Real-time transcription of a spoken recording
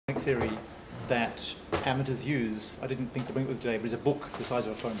theory that amateurs use. I didn't think to bring it with today, but it's a book the size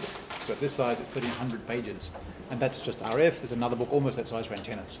of a phone book. So at this size, it's 1,300 pages. And that's just RF. There's another book almost that size for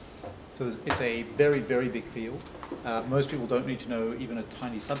antennas. So it's a very, very big field. Most people don't need to know even a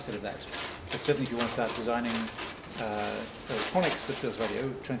tiny subset of that. But certainly if you want to start designing electronics that does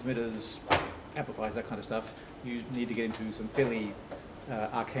radio, transmitters, amplifiers, that kind of stuff, you need to get into some fairly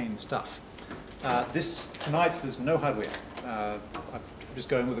arcane stuff. Tonight, there's no hardware. I'm just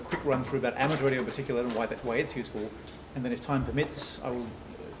going with a quick run through about amateur radio in particular and why it's useful. And then if time permits, I will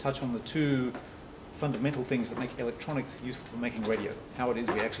touch on the two fundamental things that make electronics useful for making radio, how it is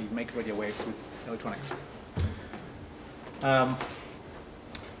we actually make radio waves with electronics.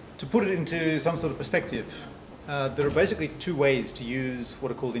 To put it into some sort of perspective, there are basically two ways to use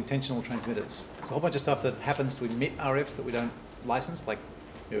what are called intentional transmitters. There's a whole bunch of stuff that happens to emit RF that we don't license, like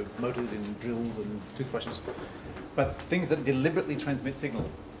motors in drills and toothbrushes. But things that deliberately transmit signal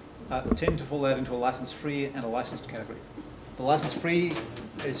tend to fall out into a license-free and a licensed category. The license-free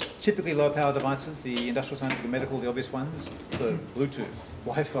is typically low-power devices, the industrial, scientific, and medical, the obvious ones. So Bluetooth,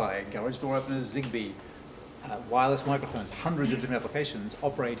 Wi-Fi, garage door openers, Zigbee, wireless microphones, hundreds of different applications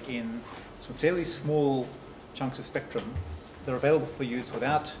operate in some fairly small chunks of spectrum that are available for use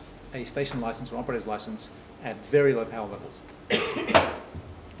without a station license or operator's license at very low power levels.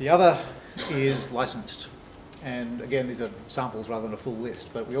 The other is licensed. And again, these are samples rather than a full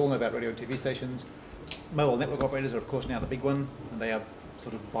list, but we all know about radio and TV stations. Mobile network operators are, of course, now the big one, and they are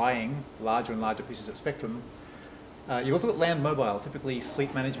sort of buying larger and larger pieces of spectrum. You've also got land mobile, typically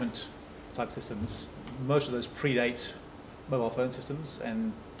fleet management type systems. Most of those predate mobile phone systems,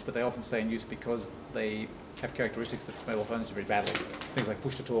 but they often stay in use because they have characteristics that mobile phones do very badly. Things like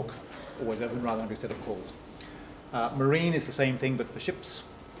push-to-talk, always open rather than every set of calls. Marine is the same thing, but for ships.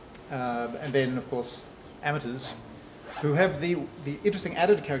 And then, of course, amateurs, who have the interesting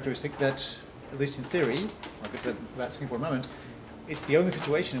added characteristic that, at least in theory, I'll get to that Singapore in a moment, it's the only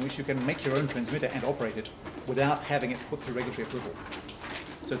situation in which you can make your own transmitter and operate it without having it put through regulatory approval.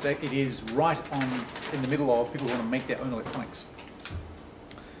 So it is right on in the middle of people who want to make their own electronics.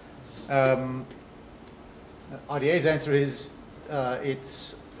 IDA's answer is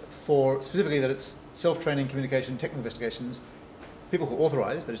it's for specifically that it's self-training, communication, technical investigations, people who are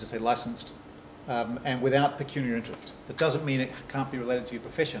authorized, that is to say licensed, and without pecuniary interest. That doesn't mean it can't be related to your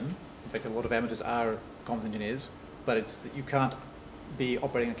profession. In fact, a lot of amateurs are comms engineers, but it's that you can't be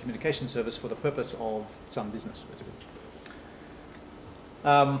operating a communication service for the purpose of some business, basically.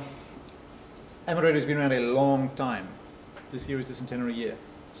 Amateur radio has been around a long time. This year is the centenary year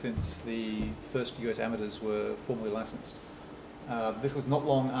since the first US amateurs were formally licensed. This was not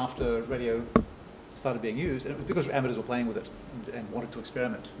long after radio started being used, and it was because amateurs were playing with it and wanted to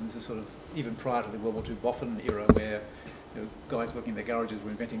experiment. And this is sort of even prior to the World War II Boffin era, where guys working in their garages were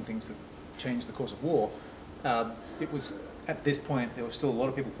inventing things that changed the course of war. It was at this point there were still a lot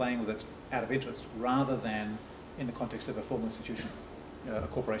of people playing with it out of interest, rather than in the context of a formal institution, a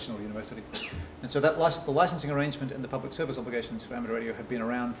corporation or a university. And so that the licensing arrangement and the public service obligations for amateur radio have been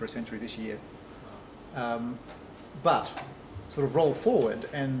around for a century this year. But sort of roll forward,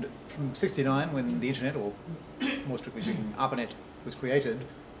 and from '69, when the internet, or more strictly speaking, ARPANET was created,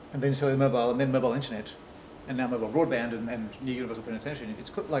 and then cellular mobile, and then mobile internet, and now mobile broadband and near universal penetration,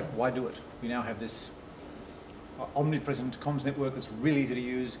 it's like, why do it? We now have this omnipresent comms network that's really easy to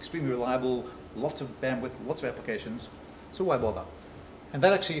use, extremely reliable, lots of bandwidth, lots of applications, so why bother? And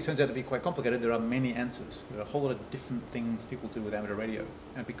that actually turns out to be quite complicated. There are many answers. There are a whole lot of different things people do with amateur radio.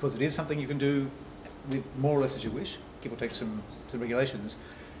 And because it is something you can do with more or less as you wish, give or take some regulations,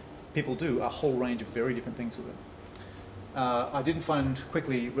 people do a whole range of very different things with it. I didn't find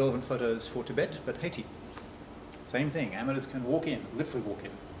quickly relevant photos for Tibet, but Haiti. Same thing. Amateurs can walk in, literally walk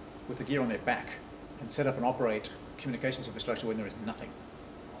in, with the gear on their back and set up and operate communications infrastructure when there is nothing.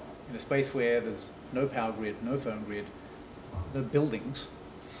 In a space where there's no power grid, no phone grid, no buildings,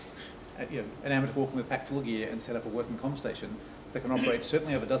 an amateur walking with a pack full of gear and set up a working comm station that can operate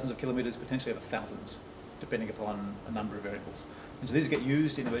certainly over dozens of kilometers, potentially over thousands, depending upon a number of variables. And so these get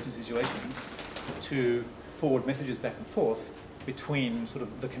used in emergency situations to forward messages back and forth between sort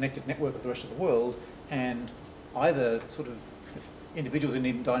of the connected network of the rest of the world and either sort of individuals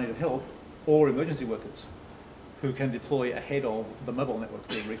in dire need of help or emergency workers who can deploy ahead of the mobile network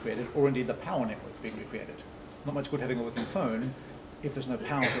being recreated, or indeed the power network being recreated. Not much good having a working phone if there's no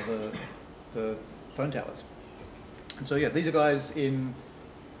power to the phone towers. And so yeah, these are guys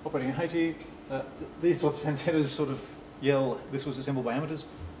operating in Haiti. These sorts of antennas sort of yell, this was assembled by amateurs,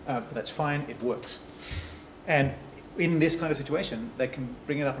 but that's fine, it works. And in this kind of situation, they can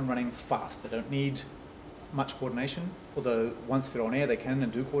bring it up and running fast. They don't need much coordination, although once they're on air they can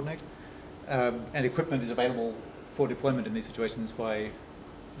and do coordinate. And equipment is available for deployment in these situations by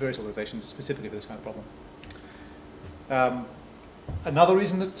various organizations specifically for this kind of problem. Another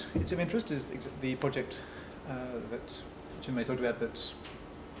reason that it's of interest is the project that Jim may talk about that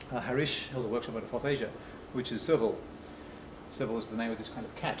Harish held a workshop at across Asia, which is Serval. Serval is the name of this kind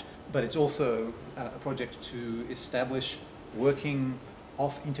of cat, but it's also a project to establish working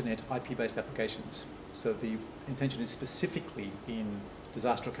off-internet IP-based applications. So the intention is specifically in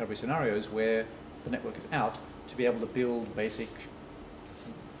disaster recovery scenarios where the network is out to be able to build basic,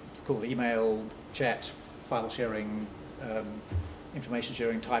 call it email, chat, file sharing, information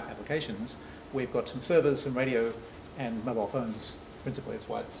sharing type applications. We've got some servers, some radio, and mobile phones. Principally, that's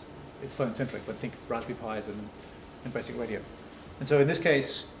why it's phone-centric, but think Raspberry Pis and basic radio. And so in this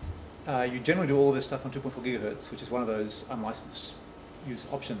case, you generally do all of this stuff on 2.4 gigahertz, which is one of those unlicensed use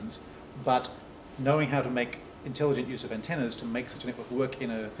options, but knowing how to make intelligent use of antennas to make such a network work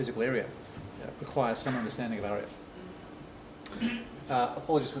in a physical area requires some understanding of RF.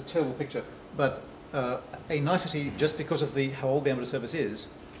 Apologies for the terrible picture, but a nicety, just because of how old the amateur service is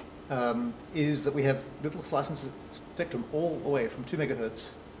that we have little licensed spectrum all the way from 2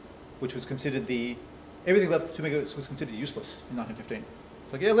 megahertz, which was considered everything above 2 megahertz was considered useless in 1915.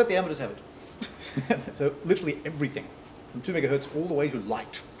 It's like, yeah, let the amateurs have it. So literally everything from 2 megahertz all the way to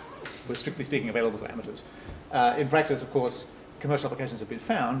light was strictly speaking available to amateurs. In practice, of course, commercial applications have been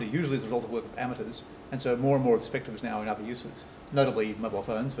found, usually as a result of work of amateurs, and so more and more of the spectrum is now in other uses, notably mobile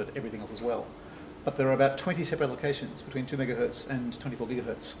phones, but everything else as well. But there are about 20 separate applications between 2 megahertz and 24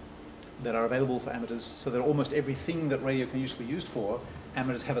 gigahertz that are available for amateurs, so that almost everything that radio can usually be used for,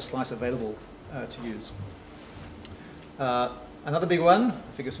 amateurs have a slice available to use. Another big one,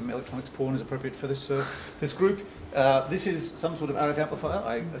 I figure some electronics porn is appropriate for this, this group. This is some sort of RF amplifier.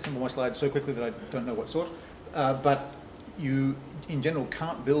 I assemble my slides so quickly that I don't know what sort. But you, in general,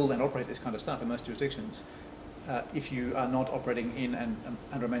 can't build and operate this kind of stuff in most jurisdictions if you are not operating in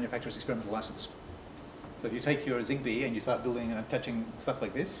under a manufacturer's experimental license. So if you take your ZigBee and you start building and attaching stuff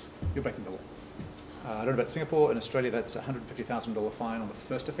like this, you're breaking the law. I don't know about Singapore. In Australia, that's a $150,000 fine on the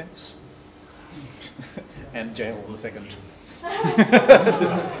first offence and jail on the second.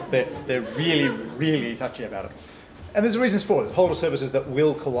 They're really, really touchy about it. And there's reasons for it. There's a whole lot of services that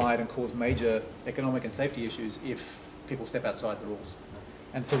will collide and cause major economic and safety issues if people step outside the rules.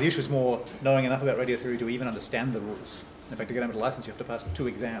 And so the issue is more knowing enough about radio theory to even understand the rules. In fact, to get a license, you have to pass 2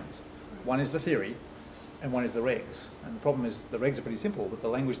 exams. One is the theory, and one is the regs. And the problem is the regs are pretty simple, but the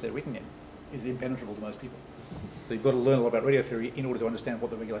language they're written in is impenetrable to most people. So you've got to learn a lot about radio theory in order to understand what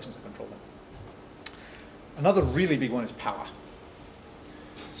the regulations are controlling. Another really big one is power.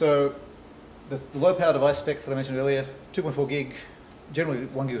 So the low power device specs that I mentioned earlier, 2.4 gig, generally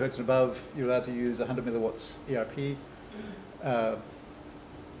 1 gigahertz and above, you're allowed to use 100 milliwatts ERP.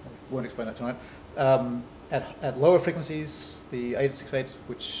 Won't explain that tonight. At lower frequencies, the 868,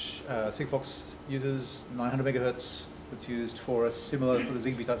 which Sigfox uses, 900 megahertz, that's used for a similar sort of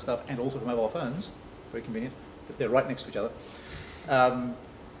ZigBee type stuff, and also for mobile phones, very convenient, but they're right next to each other,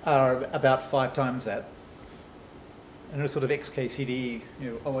 are about 5 times that. And in a sort of XKCD,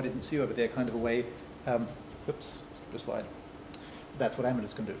 oh, I didn't see you over there kind of a way, whoops, skipped a slide. That's what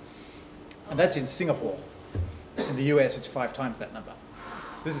amateurs can do. And that's in Singapore. In the US, it's 5 times that number.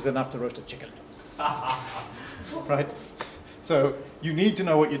 This is enough to roast a chicken. Right? So you need to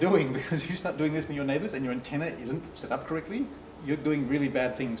know what you're doing, because if you start doing this to your neighbors and your antenna isn't set up correctly, you're doing really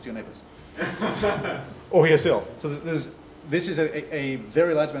bad things to your neighbors. Or yourself. So this is a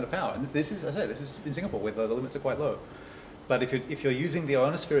very large amount of power. And this is, this is in Singapore, where the limits are quite low. But if you're using the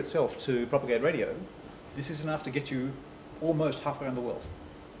ionosphere itself to propagate radio, this is enough to get you almost halfway around the world.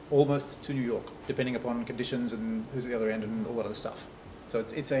 Almost to New York, depending upon conditions and who's at the other end and all that other stuff. So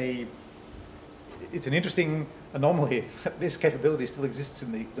it's an interesting anomaly that this capability still exists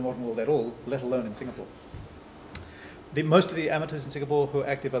in the modern world at all, let alone in Singapore. Most of the amateurs in Singapore who are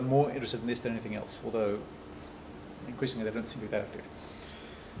active are more interested in this than anything else, although increasingly they don't seem to be that active.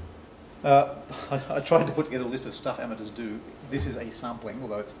 I tried to put together a list of stuff amateurs do. This is a sampling,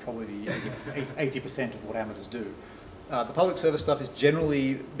 although it's probably 80% of what amateurs do. The public service stuff is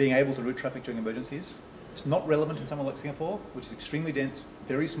generally being able to route traffic during emergencies. It's not relevant in somewhere like Singapore, which is extremely dense,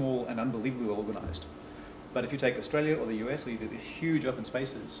 very small, and unbelievably well organized. But if you take Australia or the US, where you get these huge open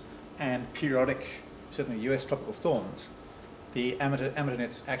spaces and periodic, certainly US tropical storms, the amateur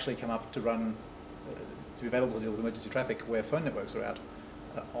nets actually come up to run, to be available to deal with emergency traffic where phone networks are out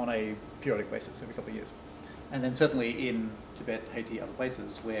on a periodic basis every couple of years. And then certainly in Tibet, Haiti, other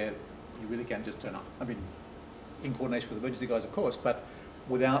places where you really can just turn up. I mean, in coordination with emergency guys, of course, but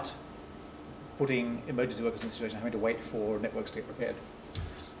without putting emergency workers in the situation of having to wait for networks to get repaired.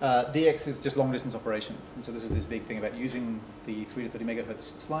 DX is just long distance operation, and so this is this big thing about using the 3 to 30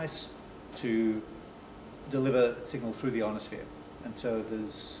 megahertz slice to deliver signal through the ionosphere. And so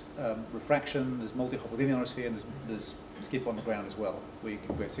there's refraction, there's multi-hop within the ionosphere, and there's skip on the ground as well,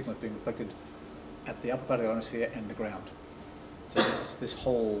 where signal is being reflected at the upper part of the ionosphere and the ground. So this is this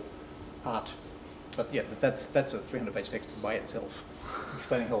whole art. But yeah, that's a 300-page text by itself,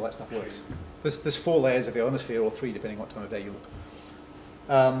 explaining how all that stuff works. There's 4 layers of the ionosphere, or 3, depending on what time of day you look.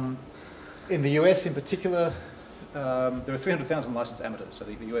 In the US in particular, there are 300,000 licensed amateurs, so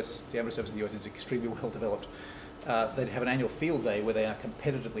the amateur service in the US is extremely well developed. They have an annual field day where they are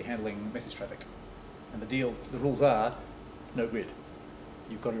competitively handling message traffic. And the rules are no grid.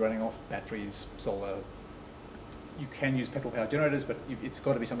 You've got to be running off batteries, solar. You can use petrol powered generators, but it's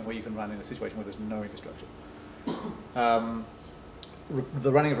got to be something where you can run in a situation where there's no infrastructure.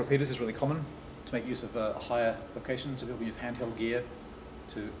 The running of repeaters is really common to make use of a higher location, so people use handheld gear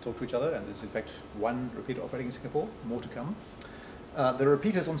to talk to each other, and there's in fact 1 repeater operating in Singapore, more to come. There are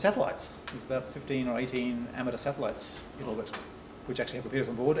repeaters on satellites. There's about 15 or 18 amateur satellites in orbit, which actually have repeaters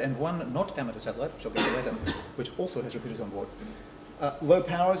on board, and 1 not amateur satellite, which I'll get to later, which also has repeaters on board. Low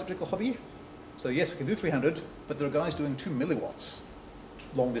power is a particular hobby. So yes, we can do 300, but there are guys doing 2 milliwatts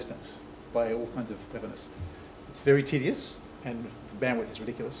long distance by all kinds of cleverness. It's very tedious, and the bandwidth is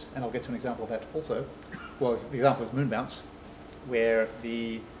ridiculous, and I'll get to an example of that also. Well, the example is moon bounce, where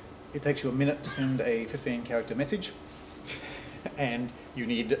it takes you a minute to send a 15-character message, and you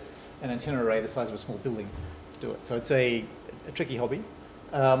need an antenna array the size of a small building to do it. So it's a tricky hobby.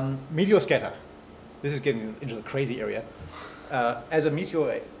 Meteor scatter. This is getting into the crazy area. As a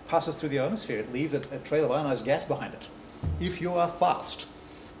meteor passes through the ionosphere, it leaves a trail of ionized gas behind it. If you are fast,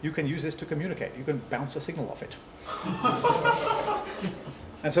 you can use this to communicate. You can bounce a signal off it.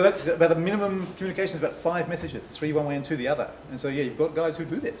 And so that about the minimum communication is about 5 messages, 3 one way and 2 the other. And so yeah, you've got guys who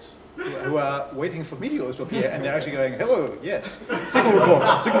do this, who are waiting for meteors to appear, and they're actually going, hello, yes,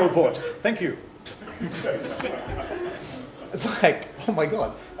 signal report, thank you. It's like, oh my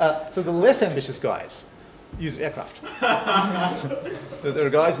God. So the less ambitious guys use aircraft. There are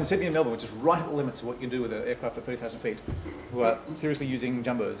guys in Sydney and Melbourne, which is right at the limits of what you can do with an aircraft at 30,000 feet, who are seriously using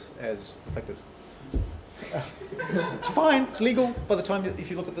jumbos as reflectors. It's fine, it's legal. By the time, if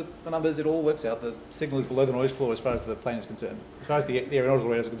you look at the numbers, it all works out. The signal is below the noise floor as far as the plane is concerned. As far as the aeronautical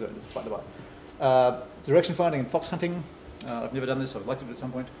radar is concerned, it's by the by. Direction finding and fox hunting, I've never done this, I'd like to do it at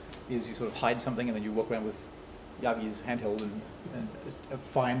some point, is you sort of hide something and then you walk around with Yagi's handheld and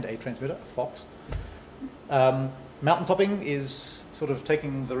find a transmitter, a fox. Mountain topping is sort of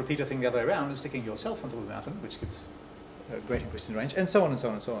taking the repeater thing the other way around and sticking yourself on top of a mountain, which gives a great increase in range, and so on and so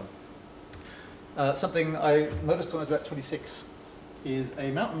on and so on. Something I noticed when I was about 26 is a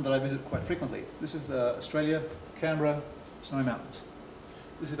mountain that I visit quite frequently. This is the Australia, Canberra, Snowy Mountains.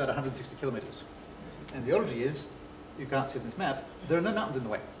 This is about 160 kilometres. And the oddity is, you can't see on this map, there are no mountains in the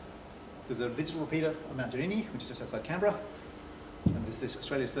way. There's a digital repeater on Mount Janini, which is just outside Canberra, and there's this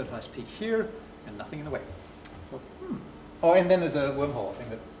Australia's 3rd highest peak here, and nothing in the way. Well, Oh, and then there's a wormhole thing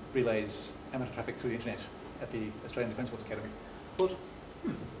that relays amateur traffic through the internet at the Australian Defence Force Academy. Thought,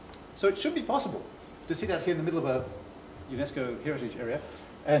 so it should be possible to sit out here in the middle of a UNESCO heritage area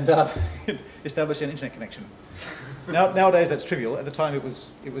and establish an internet connection. Nowadays that's trivial. At the time it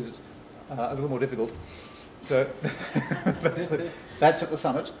was a little more difficult. So that's at the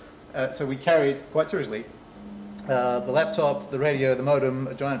summit. So we carried quite seriously the laptop, the radio, the modem,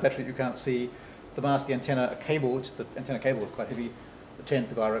 a giant battery that you can't see, the mast, the antenna, a cable, which the antenna cable is quite heavy, the tent,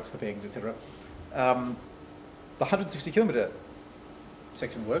 the guy ropes, the pegs, etc. The 160 kilometre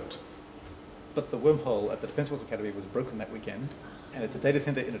section worked, but the wormhole at the Defence Force Academy was broken that weekend, and it's a data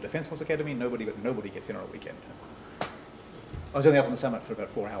centre in a Defence Force Academy. Nobody gets in on a weekend. I was only up on the summit for about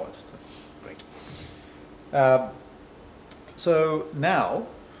 4 hours, so great. So now,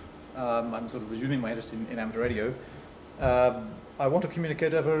 I'm sort of resuming my interest in amateur radio. I want to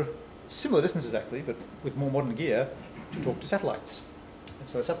communicate over similar distances actually, but with more modern gear, to talk to satellites. And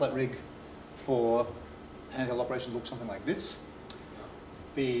so a satellite rig for handheld operation looks something like this.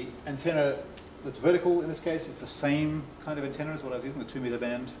 The antenna that's vertical in this case is the same kind of antenna as what I was using, the 2 meter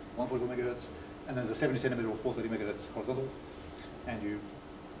band, 144 megahertz, and there's a 70 centimeter or 430 megahertz horizontal. And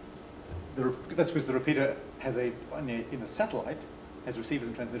that's because the repeater has in the satellite, has receivers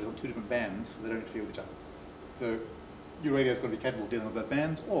and transmitters on 2 different bands, so they don't interfere with each other. So your radio's got to be capable of dealing with both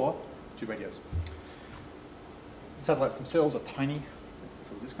bands or 2 radios. The satellites themselves are tiny,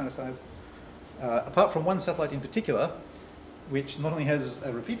 sort of this kind of size. Apart from one satellite in particular, which not only has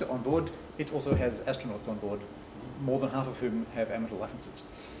a repeater on board, it also has astronauts on board, more than half of whom have amateur licenses.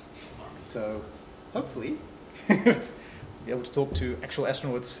 So hopefully be able to talk to actual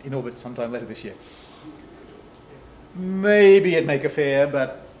astronauts in orbit sometime later this year. Maybe at Maker Faire,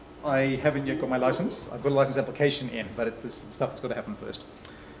 but I haven't yet got my license. I've got a license application in, but there's some stuff that's got to happen first.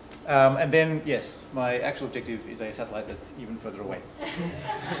 And then, yes, my actual objective is a satellite that's even further away.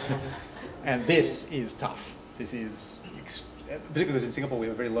 And this is tough. This is, particularly because in Singapore we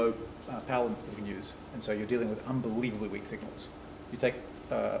have very low power limits that we can use. And so you're dealing with unbelievably weak signals. You take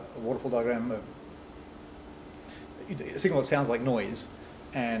a waterfall diagram, a signal that sounds like noise,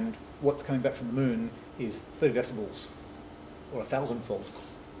 and what's coming back from the moon is 30 decibels, or 1,000-fold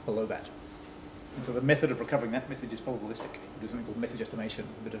below that. And so the method of recovering that message is probabilistic. You do something called message estimation,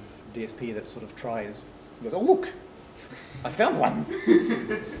 a bit of DSP that sort of tries. It goes, oh look, I found one.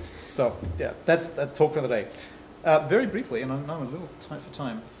 So yeah, that's a talk for the day. Very briefly, and I know I'm a little tight for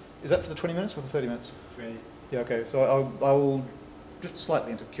time. Is that for the 20 minutes or the 30 minutes? 20. Yeah, okay. So I will drift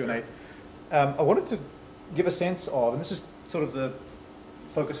slightly into Q&A. I wanted to give a sense of, and this is sort of the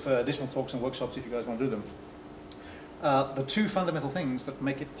focus for additional talks and workshops if you guys want to do them, the two fundamental things that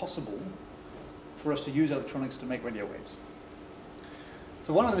make it possible for us to use electronics to make radio waves.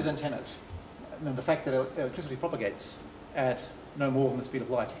 So one of them is antennas, and the fact that electricity propagates at no more than the speed of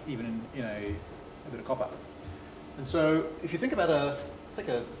light, even in a bit of copper. And so if you think about take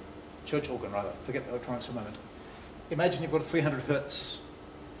a church organ rather, forget electronics for a moment. Imagine you've got a 300 hertz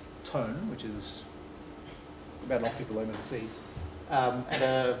tone, which is about an octave below the sea, and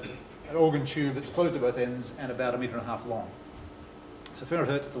an organ tube that's closed at both ends and about 1.5 meters long. So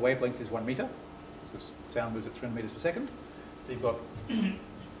 300 hertz, the wavelength is 1 meter. So sound moves at 300 meters per second. So you've got,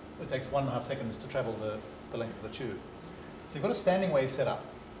 it takes 1.5 seconds to travel the length of the tube. So you've got a standing wave set up.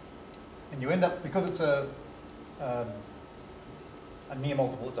 And you end up, because it's a near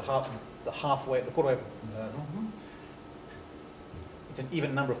multiple, it's the quarter wave, it's an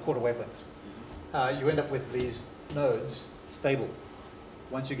even number of quarter wavelengths. You end up with these nodes stable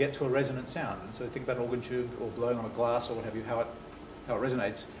once you get to a resonant sound. And so think about an organ tube or blowing on a glass or what have you, how it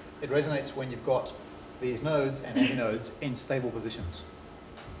resonates. It resonates when you've got these nodes and antinodes in stable positions.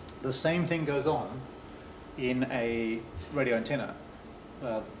 The same thing goes on in a radio antenna.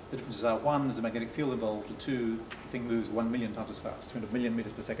 The differences are, one, there's a magnetic field involved, and two, the thing moves 1 million times as fast, 300 million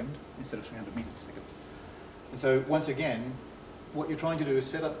meters per second instead of 300 meters per second. And so once again, what you're trying to do is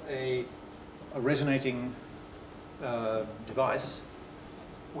set up a resonating device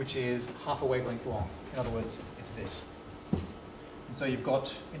which is half a wavelength long. In other words, it's this. And so you've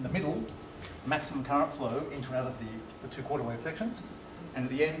got, in the middle, maximum current flow into and out of the two quarter wave sections, and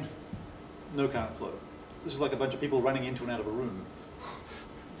at the end, no current flow. So this is like a bunch of people running into and out of a room.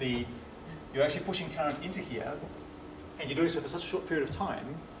 You're actually pushing current into here, and you're doing so for such a short period of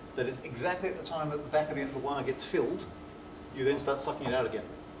time that it's exactly at the time that the back of the end of the wire gets filled, you then start sucking it out again.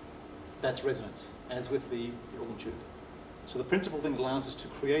 That's resonance, as with the organ tube. So the principal thing that allows us to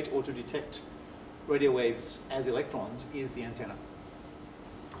create or to detect radio waves as electrons is the antenna.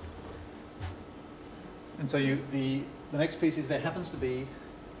 And so the next piece is there happens to be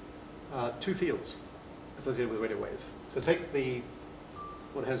two fields associated with a radio wave. So take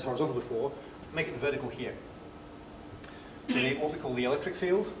what has horizontal before, make it vertical here. So what we call the electric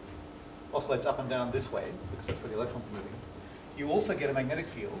field oscillates up and down this way, because that's where the electrons are moving. You also get a magnetic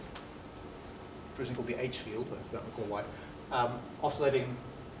field, traditionally called the H field, but I don't recall why, oscillating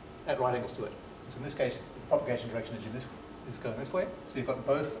at right angles to it. So in this case, the propagation direction is going this way. So you've got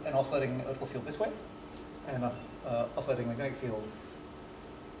both an oscillating electrical field this way and an oscillating magnetic field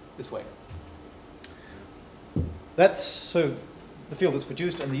this way. That's so the field that's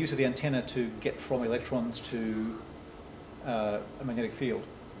produced and the use of the antenna to get from electrons to a magnetic field.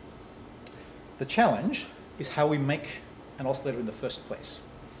 The challenge is how we make an oscillator in the first place.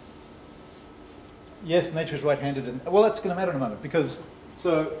 Yes, nature is right-handed, and well, that's going to matter in a moment, because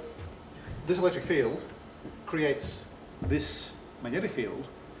so this electric field creates this magnetic field,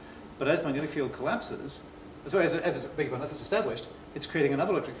 but as the magnetic field collapses, so as it's established, it's creating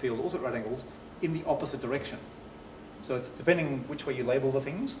another electric field, also at right angles, in the opposite direction. So it's depending which way you label the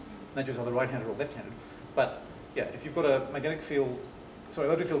things, nature is either right-handed or left-handed. But yeah, if you've got a magnetic field, sorry,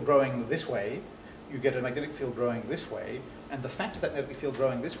 electric field growing this way, you get a magnetic field growing this way, and the fact that magnetic field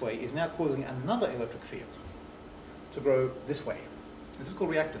growing this way is now causing another electric field to grow this way. This is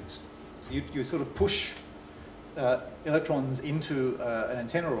called reactance. So you sort of push electrons into an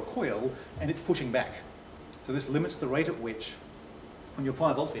antenna or a coil, and it's pushing back. So this limits the rate at which, when you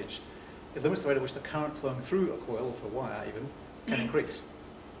apply voltage, it limits the rate at which the current flowing through a coil, or through a wire even, can increase.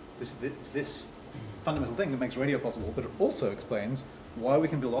 It's this fundamental thing that makes radio possible, but it also explains why we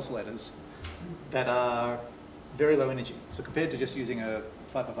can build oscillators that are very low energy. So compared to just using a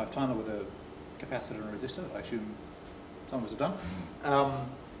 555 timer with a capacitor and a resistor, I assume some of us have done,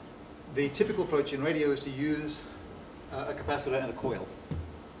 the typical approach in radio is to use a capacitor and a coil.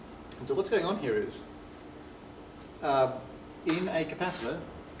 And so what's going on here is, in a capacitor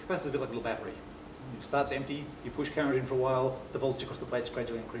is a bit like a little battery. It starts empty, you push current in for a while, the voltage across the plates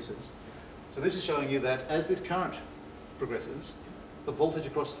gradually increases. So this is showing you that as this current progresses, the voltage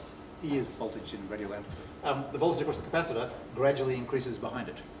across, E is voltage in radio land, the voltage across the capacitor gradually increases behind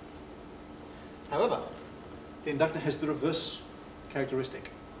it. However, the inductor has the reverse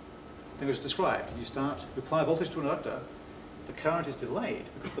characteristic. The thing I just described. You apply voltage to an inductor, the current is delayed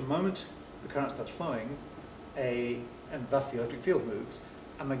because the moment the current starts flowing, and thus the electric field moves,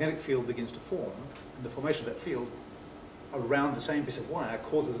 a magnetic field begins to form, and the formation of that field around the same piece of wire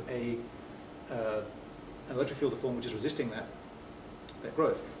causes an electric field to form which is resisting that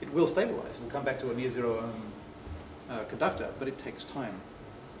growth. It will stabilize, it will come back to a near zero ohm conductor, but it takes time.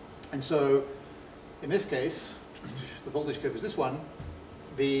 And so, in this case, the voltage curve is this one,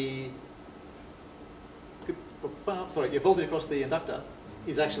 your voltage across the inductor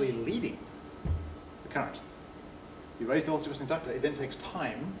is actually leading the current. You raise the voltage across the inductor, it then takes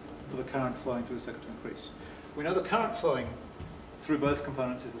time for the current flowing through the circuit to increase. We know the current flowing through both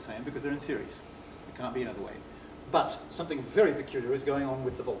components is the same because they're in series. It can't be another way. But something very peculiar is going on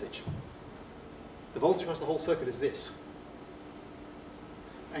with the voltage. The voltage across the whole circuit is this.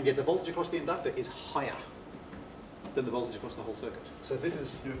 And yet the voltage across the inductor is higher than the voltage across the whole circuit. So if this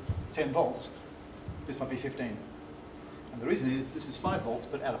is 10 volts, this might be 15. And the reason is this is 5 volts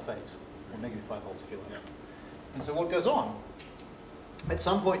but out of phase, or negative 5 volts if you like. Yeah. And so what goes on? At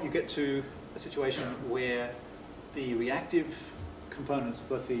some point you get to a situation where the reactive components,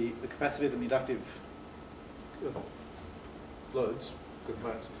 both the capacitive and the inductive loads,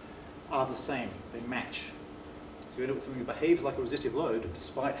 components, are the same. They match. So you end up with something that behaves like a resistive load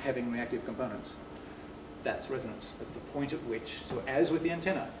despite having reactive components. That's resonance. That's the point at which, so as with the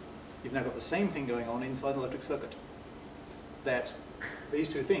antenna, you've now got the same thing going on inside an electric circuit. That these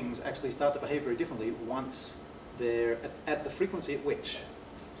two things actually start to behave very differently once they're at the frequency at which.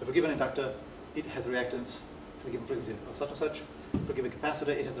 So for a given inductor, it has a reactance at a given frequency of such and such. For a given capacitor,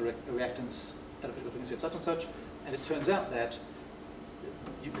 it has a reactance at a particular frequency of such and such. And it turns out that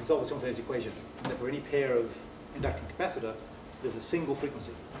you can solve a simultaneous equation. That for any pair of inductor and capacitor, there's a single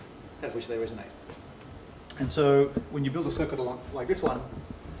frequency at which they resonate. And so when you build a circuit along like this one,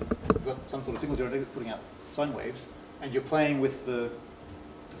 you've got some sort of signal generator putting out sine waves, and you're playing with the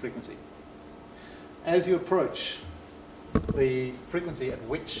frequency. As you approach the frequency at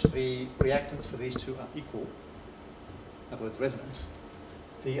which the reactance for these two are equal, in other words, resonance,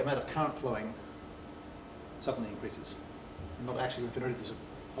 the amount of current flowing suddenly increases. I'm not actually going to there's a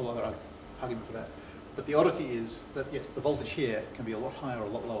whole other argument for that. But the oddity is that, yes, the voltage here can be a lot higher or a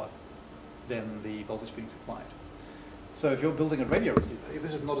lot lower than the voltage being supplied. So if you're building a radio receiver, if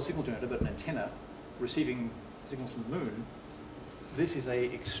this is not a signal generator but an antenna receiving signals from the moon, this is an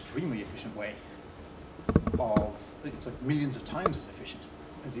extremely efficient way of, it's like millions of times as efficient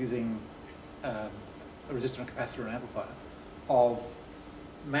as using a resistor and capacitor and amplifier, of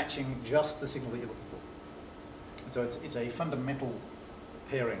matching just the signal that you're looking for. And so it's a fundamental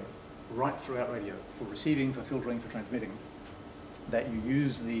pairing right throughout radio, for receiving, for filtering, for transmitting, that you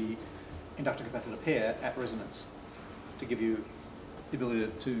use the inductor capacitor pair at resonance to give you the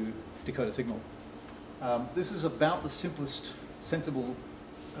ability to decode a signal. This is about the simplest sensible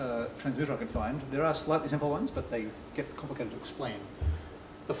transmitter I can find. There are slightly simple ones, but they get complicated to explain.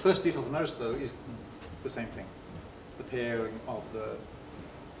 The first detail to notice, though, is the same thing, the pairing of the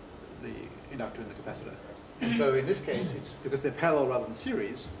inductor and the capacitor. And so in this case, it's because they're parallel rather than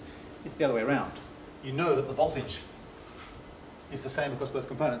series, it's the other way around. You know that the voltage is the same across both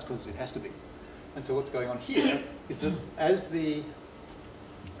components because it has to be. And so what's going on here is that as the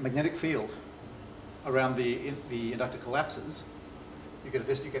magnetic field around the inductor collapses, you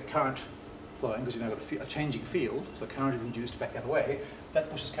get current flowing because you've now got a changing field, so current is induced back the other way. That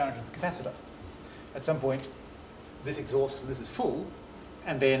pushes current into the capacitor. At some point, this exhausts and this is full,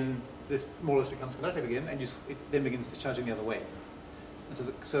 and then this more or less becomes conductive again, and it then begins discharging the other way.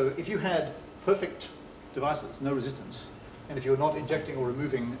 And so if you had perfect devices, no resistance, and if you were not injecting or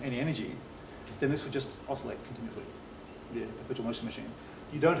removing any energy, then this would just oscillate continuously, the perpetual motion machine.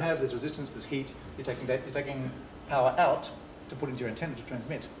 You don't have this resistance, this heat. You're taking power out to put into your antenna to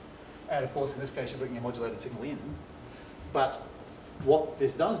transmit. And of course, in this case, you're bringing a modulated signal in. But what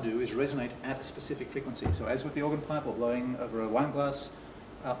this does do is resonate at a specific frequency. So as with the organ pipe or blowing over a wine glass,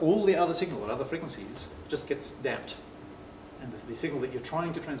 all the other signal at other frequencies just gets damped. And the signal that you're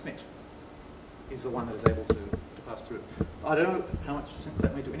trying to transmit is the one that is able to pass through. I don't know how much sense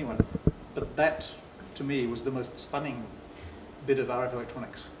that made to anyone, but that, to me, was the most stunning bit of RF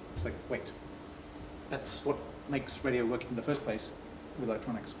electronics. It's like, wait, that's what makes radio work in the first place with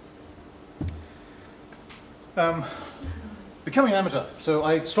electronics. Becoming an amateur. So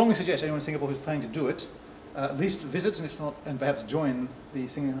I strongly suggest anyone in Singapore who's planning to do it, at least visit, and if not, and perhaps join the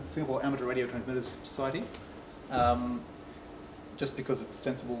Singapore Amateur Radio Transmitters Society. Just because it's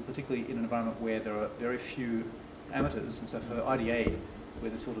sensible, particularly in an environment where there are very few amateurs, and so for IDA, we're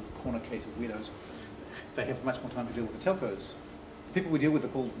the sort of corner case of weirdos, they have much more time to deal with the telcos. The people we deal with are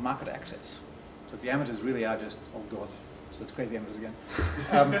called market access. So the amateurs really are just, oh God, so it's crazy amateurs again.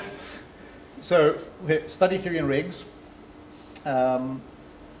 So study theory and regs,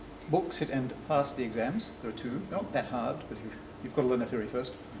 book, sit and pass the exams. There are two, they're not that hard, but you've got to learn the theory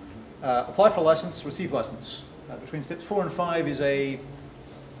first. Apply for a license, receive license. Between steps 4 and 5 is a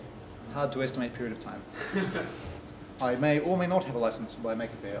hard to estimate period of time. I may or may not have a license by Make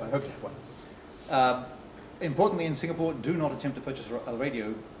a Fair. I hope to have one. Importantly, in Singapore, do not attempt to purchase a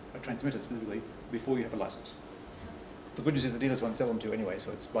radio, a transmitter specifically, before you have a license. The good news is the dealers won't sell them to you anyway,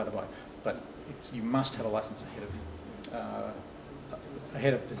 so it's by the by. But you must have a license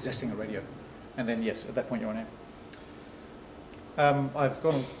ahead of possessing a radio. And then, yes, at that point you're on air. I've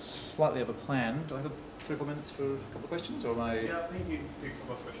gone slightly over plan. Do I have 3 or 4 minutes for a couple of questions, or am I? Yeah, I think you take a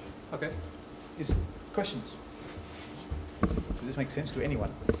couple of questions. Okay. Questions? Does this make sense to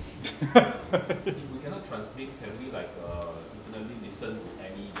anyone? If we cannot transmit, can we infinitely listen to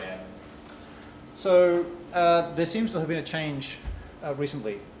any band? So there seems to have been a change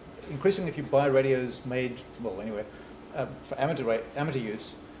recently. Increasingly, if you buy radios made, well, anyway, for amateur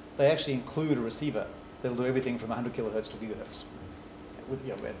use, they actually include a receiver that'll do everything from 100 kilohertz to gigahertz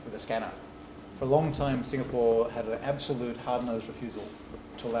with a scanner. For a long time, Singapore had an absolute hard-nosed refusal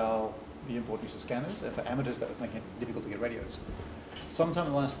to allow the import use of scanners, and for amateurs that was making it difficult to get radios. Sometime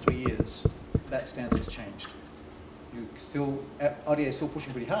in the last 3 years, that stance has changed. RDA is still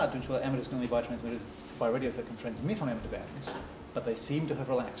pushing pretty hard to ensure that amateurs can only buy radios that can transmit on amateur bands, but they seem to have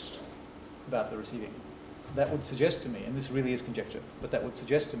relaxed about the receiving. That would suggest to me, and this really is conjecture, but that would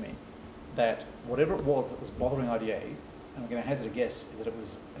suggest to me that whatever it was that was bothering RDA, and I'm going to hazard a guess that it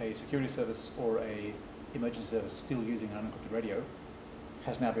was a security service or a emergency service still using an unencrypted radio,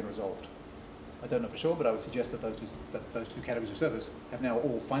 has now been resolved. I don't know for sure, but I would suggest that those two categories of service have now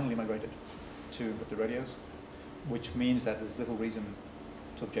all finally migrated to encrypted radios, which means that there's little reason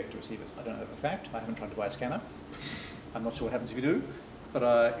to object to receivers. I don't know for a fact. I haven't tried to buy a scanner. I'm not sure what happens if you do,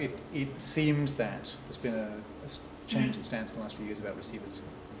 but it seems that there's been a change in stance in the last few years about receivers.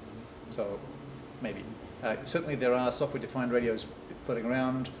 So maybe. Certainly there are software-defined radios floating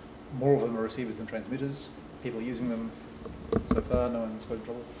around. More of them are receivers than transmitters. People are using them. So far, no one's got in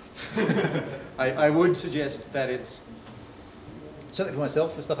trouble. I would suggest that it's, certainly for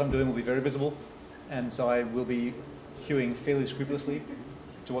myself, the stuff I'm doing will be very visible, and so I will be hewing fairly scrupulously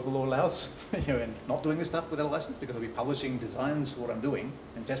to what the law allows, and not doing this stuff without a license, because I'll be publishing designs for what I'm doing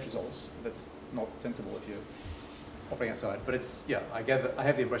and test results. That's not sensible if you're operating outside. But it's, yeah, I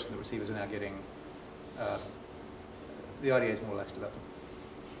have the impression that receivers are now getting, the IDA is more relaxed about them.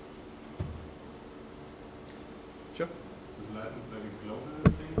 Sure. So is license like a global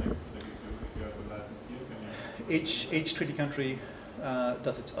thing? Like if you have a license here, can you? Each treaty country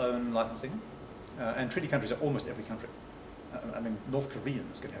does its own licensing, and treaty countries are almost every country. I mean, North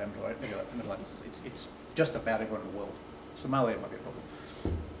Koreans can have amateur licenses. It's just about everyone in the world. Somalia might be a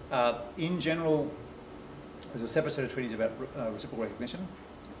problem. In general, there's a separate set of treaties about reciprocal recognition,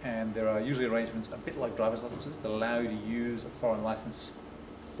 and there are usually arrangements a bit like driver's licenses that allow you to use a foreign license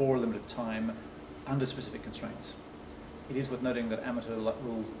for a limited time under specific constraints. It is worth noting that amateur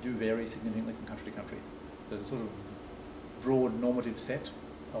rules do vary significantly from country to country. There's a sort of broad normative set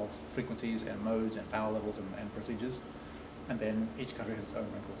of frequencies and modes and power levels and procedures, and then each country has its own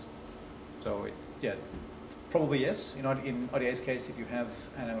wrinkles. So, yeah, probably yes. In IDA's case, if you have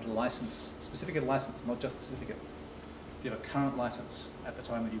an amateur license, certificate license, not just the certificate, if you have a current license at the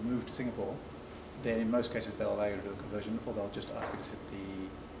time that you move to Singapore, then in most cases they'll allow you to do a conversion, or they'll just ask you to sit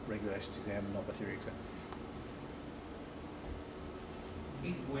the regulations exam, not the theory exam.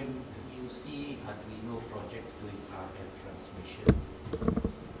 When you see Arduino projects doing RF transmission,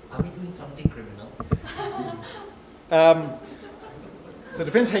 are we doing something criminal? So it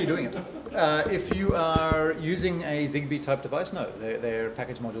depends how you're doing it. If you are using a Zigbee type device, no, they're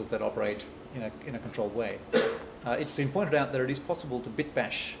package modules that operate in a controlled way. It's been pointed out that it is possible to bit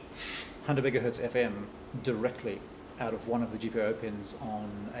bash 100 megahertz FM directly out of one of the GPIO pins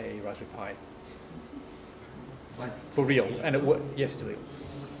on a Raspberry Pi. For real, and it yes, it's illegal.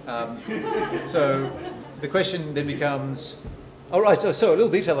 So the question then becomes, all right. So a little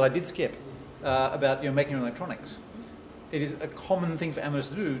detail that I did skip about making your own electronics. It is a common thing for amateurs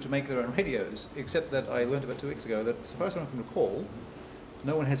to do to make their own radios, except that I learned about 2 weeks ago that, so far as I can recall,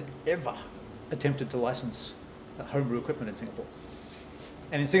 no one has ever attempted to license homebrew equipment in Singapore.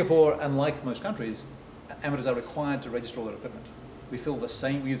 And in Singapore, unlike most countries, amateurs are required to register all their equipment. We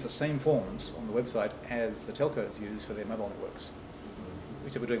use the same forms on the website as the telcos use for their mobile networks,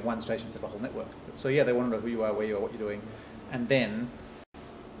 which we're doing one station instead of a whole network. So yeah, they want to know who you are, where you are, what you're doing, and then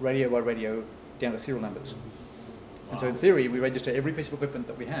radio by radio down to serial numbers. And so in theory, we register every piece of equipment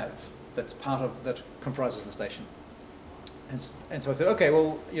that we have that comprises the station. And so I said, okay,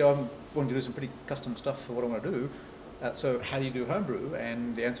 well, I'm wanting to do some pretty custom stuff for what I want to do. So how do you do homebrew?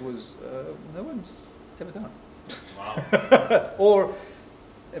 And the answer was, no one's ever done it. Wow. Or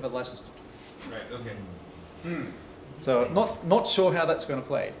ever licensed it. Right, okay. So not sure how that's going to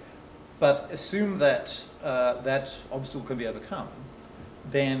play. But assume that that obstacle can be overcome,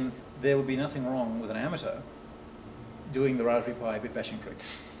 then there would be nothing wrong with an amateur doing the Raspberry Pi bit bashing trick.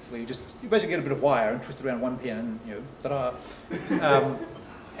 Where you basically get a bit of wire and twist it around one pin and ta-da,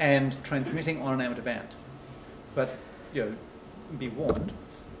 and transmitting on an amateur band. But be warned,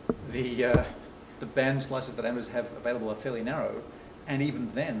 the band slices that amateurs have available are fairly narrow, and even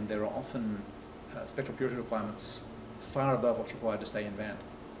then there are often spectral purity requirements far above what's required to stay in band.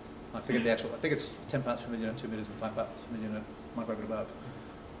 I forget the actual. I think it's 10 parts per million at 2 meters and 5 parts per million at microwave and above,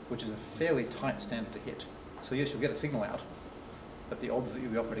 which is a fairly tight standard to hit. So yes, you'll get a signal out, but the odds that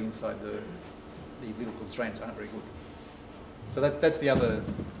you'll be operating inside the little constraints aren't very good. So that's the other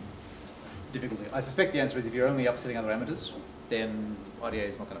difficulty. I suspect the answer is if you're only upsetting other amateurs, then IDA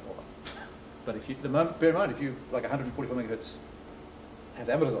is not going to bother. But if you, bear in mind, if you like 144 megahertz has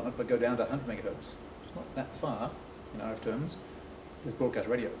amateurs on it, but go down to 100 megahertz, it's not that far in RF terms. There's broadcast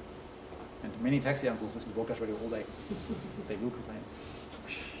radio, and many taxi uncles listen to broadcast radio all day. They will complain.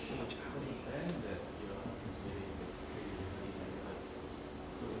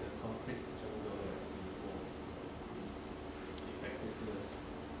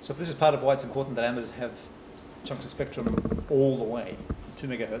 So this is part of why it's important that amateurs have chunks of spectrum all the way, 2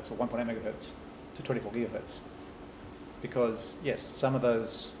 megahertz or 1.8 megahertz to 24 gigahertz. Because yes, some of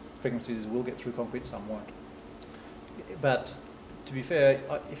those frequencies will get through concrete, some won't. But to be fair,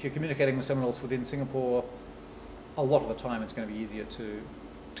 if you're communicating with someone else within Singapore, a lot of the time it's going to be easier to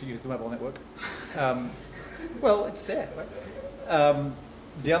use the mobile network. Well, it's there. Right?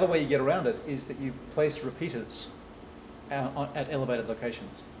 The other way you get around it is that you place repeaters at elevated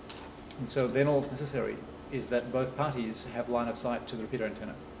locations. And so then all that's necessary is that both parties have line of sight to the repeater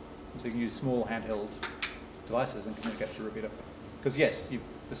antenna. And so you can use small handheld devices and communicate through a repeater. Because yes,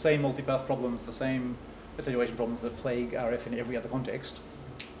 the same multipath problems, the same attenuation problems that plague RF in every other context,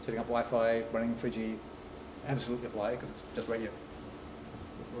 setting up Wi-Fi, running 3G, absolutely apply because it's just radio.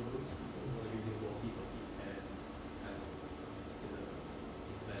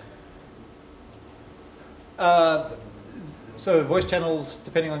 So voice channels,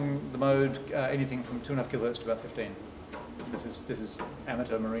 depending on the mode, anything from 2.5 kilohertz to about 15. This is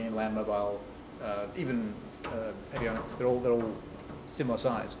amateur, marine, land mobile, even avionics. They're all similar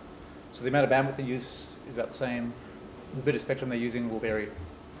size. So the amount of bandwidth they use is about the same. The bit of spectrum they're using will vary.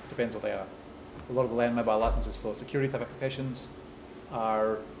 Depends what they are. A lot of the land mobile licenses for security type applications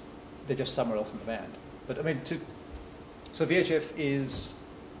they're just somewhere else in the band. But I mean, so VHF is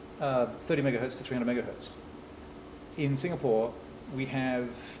 30 megahertz to 300 megahertz. In Singapore, we have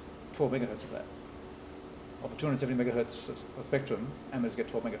 12 megahertz of that. Of the 270 megahertz of spectrum, amateurs get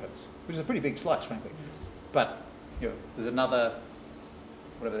 12 megahertz, which is a pretty big slice, frankly. But there's another,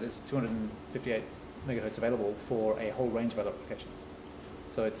 whatever that is, 258 megahertz available for a whole range of other applications.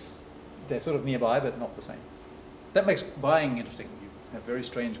 So they're sort of nearby, but not the same. That makes buying interesting. You have very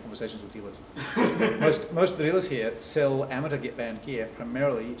strange conversations with dealers. most of the dealers here sell amateur band gear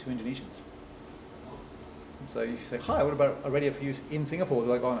primarily to Indonesians. So you say, hi, what about a radio for use in Singapore?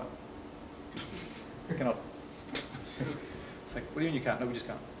 They're like, oh no, we cannot. It's like, what do you mean you can't? No, we just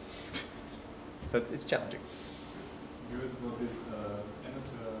can't. So it's challenging. Curious about this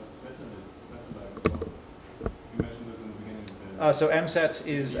amateur satellite. You mentioned this in the beginning. So AMSAT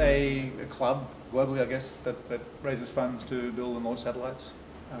is a club globally, I guess, that raises funds to build and launch satellites.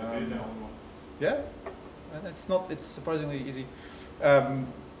 Yeah, and it's surprisingly easy.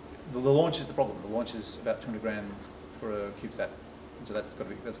 The launch is the problem. The launch is about 200 grand for a CubeSat, so that's got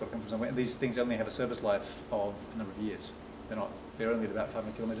to come from somewhere. And these things only have a service life of a number of years. They're only at about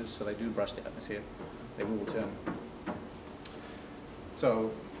 500 kilometers, so they do brush the atmosphere. They will return.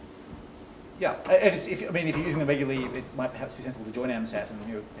 So Yeah, if you're using them regularly, it might perhaps be sensible to join AMSAT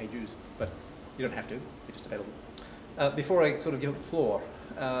and pay dues, but you don't have to. They're just available. Before I sort of give up the floor,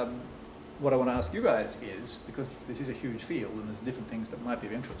 what I want to ask you guys is, because this is a huge field and there's different things that might be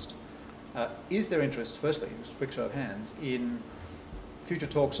of interest, is there interest, firstly, just a quick show of hands, in future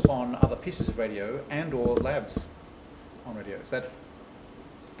talks on other pieces of radio and or labs on radio? Is that,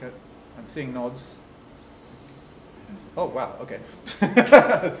 okay? I'm seeing nods. Oh, wow, okay.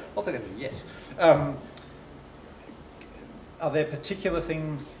 I'll take that as a yes. Are there particular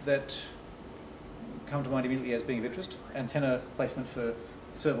things that come to mind immediately as being of interest? Antenna placement for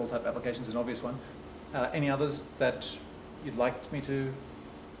serval type applications is an obvious one. Any others that you'd like me to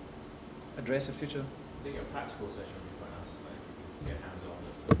address in future? I think a practical session would be quite nice, like get hands-on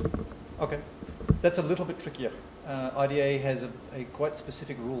with. Okay, that's a little bit trickier. IDA has a quite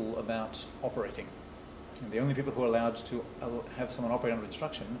specific rule about operating. And the only people who are allowed to have someone operate under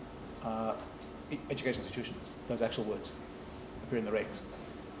instruction are educational institutions. Those actual words appear in the regs.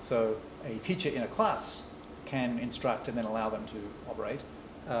 So a teacher in a class can instruct and then allow them to operate.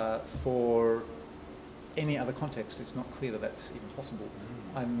 For any other context, it's not clear that that's even possible.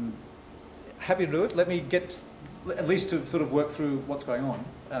 I'm happy to do it. Let me get at least to sort of work through what's going on,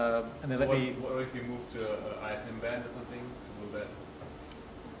 and then so what if you move to ISM band or something? Will that?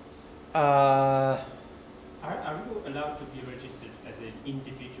 Are you allowed to be registered as an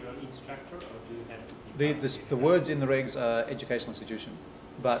individual instructor, or do you have to be the words in the regs are educational institution,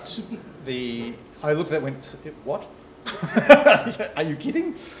 but I looked at that and went, what? Are you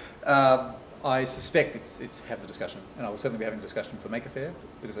kidding? I suspect it's have the discussion, and I will certainly be having a discussion for Maker Faire,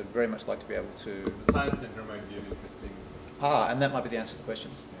 because I'd very much like to be able to... The Science Centre might be an interesting... and that might be the answer to the question.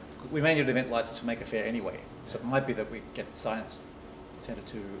 Yeah. We may need an event license for Maker Faire anyway, so it might be that we get Science Centre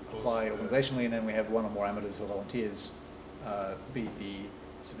to apply organisationally, and then we have one or more amateurs or volunteers be the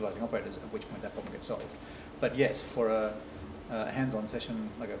supervising operators, at which point that problem gets solved. But yes, for a hands-on session,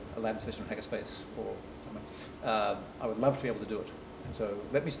 like a lab session in Hackerspace or something, I would love to be able to do it. And so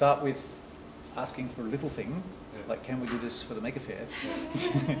let me start with asking for a little thing, like can we do this for the Maker Faire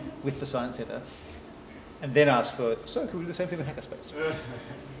with the Science Centre, and then ask for, so can we do the same thing with Hackerspace?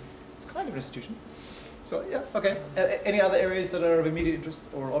 It's kind of an institution. So yeah, okay. Any other areas that are of immediate interest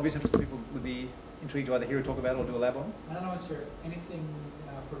or obvious interest that people would be intrigued to either hear or talk about or do a lab on? I don't know, is there anything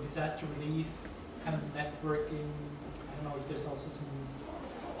for disaster relief, kind of networking? I don't know if there's also some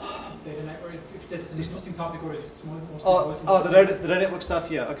data networks, if that's an interesting topic or if it's more... the data network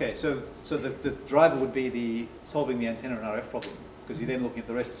stuff, yeah, okay. So the driver would be the solving the antenna and RF problem, because you're then looking at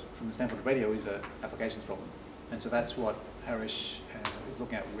the rest from the standpoint of radio is an applications problem. And so that's what Harish is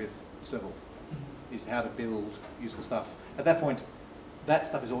looking at with Serval, is how to build useful stuff. At that point, that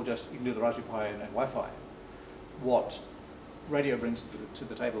stuff is all just, you can do the Raspberry Pi and Wi-Fi. What radio brings to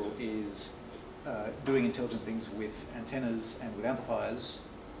the table is doing intelligent things with antennas and with amplifiers,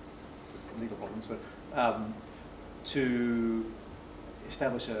 legal problems, but to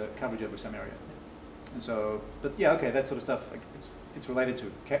establish a coverage over some area. And so, but yeah, okay, that sort of stuff, it's related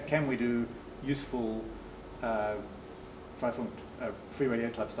to, can we do useful free radio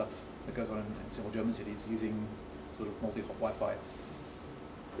type stuff that goes on in several German cities using sort of multi-hop Wi-Fi?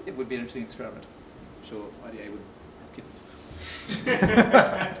 It would be an interesting experiment. I'm sure IDA would have kittens.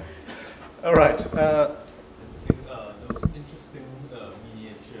 All right. Those interesting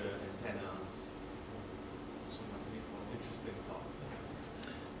miniature antennas. Interesting thought.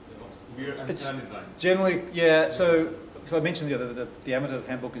 Weird antenna design. Generally, yeah. So I mentioned the amateur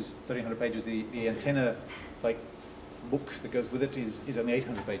handbook is 1,300 pages. The antenna, book that goes with it is only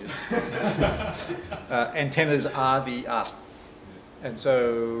 800 pages. Antennas are the art, and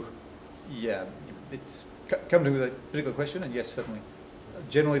so yeah, it's come to with a particular question, and yes, certainly.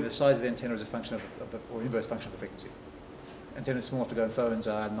 Generally, the size of the antenna is a function of the or inverse function of the frequency. Antennas small enough to go in phones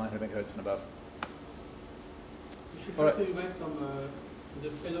are 900 megahertz and above. You should try to invite some the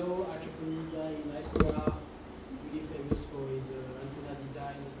fellow IEEE guy in Hackware, really famous for his antenna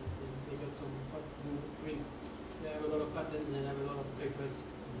design. And they got some they have a lot of patents and have a lot of papers,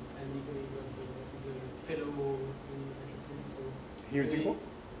 and he's a fellow in IEEE. So here in Singapore?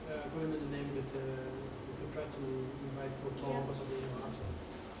 I can't remember the name, but we could try to invite for talk or something.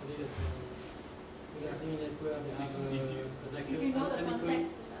 I think in Hackware they have if you know the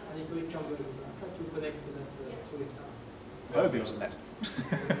contact. adequate jungle. I'll try to connect to that through his power. That would be interesting.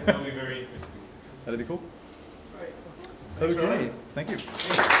 That would be very interesting. That'd be cool. Right. Okay, thank you.